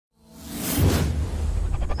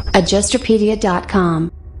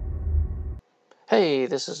Adjusterpedia.com. Hey,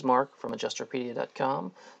 this is Mark from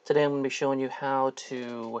Adjusterpedia.com. Today I'm going to be showing you how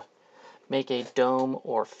to make a dome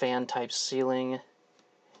or fan type ceiling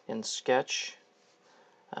in Sketch.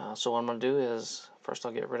 So what I'm going to do is, first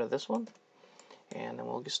I'll get rid of this one, and then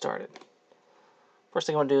we'll get started. First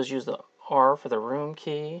thing I'm going to do is use the R for the room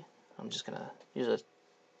key. I'm just going to use a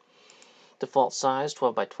default size,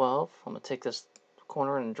 12 by 12. I'm going to take this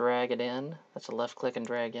corner and drag it in. That's a left click and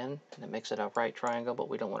drag in, and it makes it a right triangle, but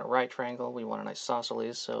we don't want a right triangle, we want an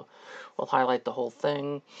isosceles, so we'll highlight the whole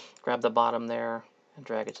thing, grab the bottom there, and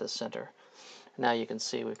drag it to the center. Now you can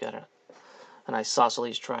see we've got an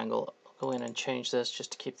isosceles triangle. I'll go in and change this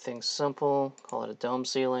just to keep things simple, call it a dome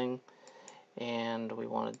ceiling, and we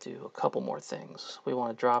want to do a couple more things. We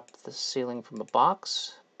want to drop the ceiling from a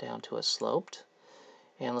box down to a sloped,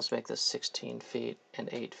 and let's make this 16 feet and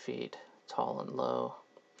 8 feet tall and low.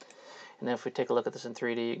 And then if we take a look at this in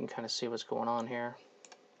 3D, you can kind of see what's going on here.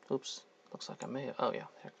 Oops, looks like I may have, oh yeah,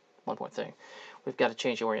 one more thing. We've got to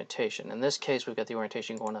change the orientation. In this case, we've got the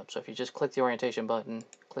orientation going up. So if you just click the orientation button,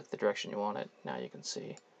 click the direction you want it, now you can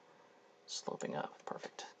see sloping up.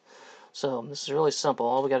 Perfect. So this is really simple.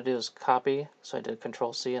 All we got to do is copy. So I did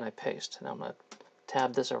Control C and I paste. And I'm going to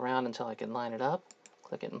tab this around until I can line it up.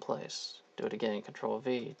 Click it in place. Do it again, Control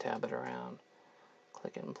V, tab it around,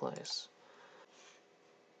 click it in place.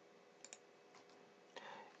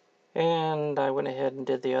 And I went ahead and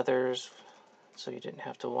did the others so you didn't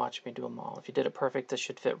have to watch me do them all. If you did it perfect, this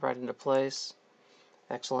should fit right into place.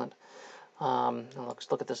 Excellent. Let's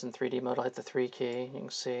look at this in 3D mode. I'll hit the 3 key. You can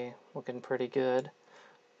see looking pretty good.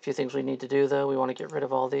 A few things we need to do though. We want to get rid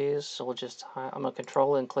of all these, so we'll just, I'm going to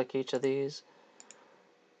control and click each of these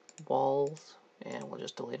walls, and we'll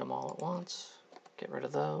just delete them all at once. Get rid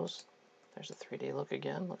of those. There's the 3D look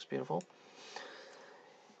again. Looks beautiful.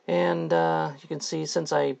 And you can see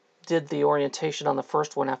since I did the orientation on the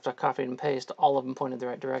first one after I copied and pasted, all of them pointed the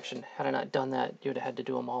right direction. Had I not done that, you'd have had to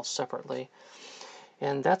do them all separately.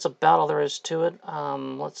 And that's about all there is to it.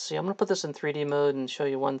 Let's see, I'm going to put this in 3D mode and show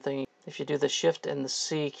you one thing. If you do the Shift and the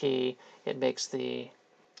C key, it makes the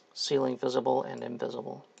ceiling visible and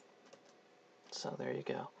invisible. So there you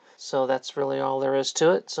go. So that's really all there is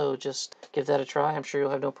to it. So just give that a try. I'm sure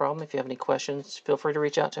you'll have no problem. If you have any questions, feel free to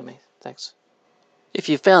reach out to me. Thanks. If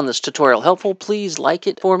you found this tutorial helpful, please like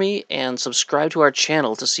it for me and subscribe to our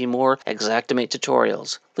channel to see more Xactimate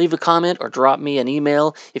tutorials. Leave a comment or drop me an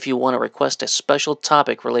email if you want to request a special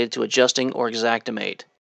topic related to adjusting or Xactimate.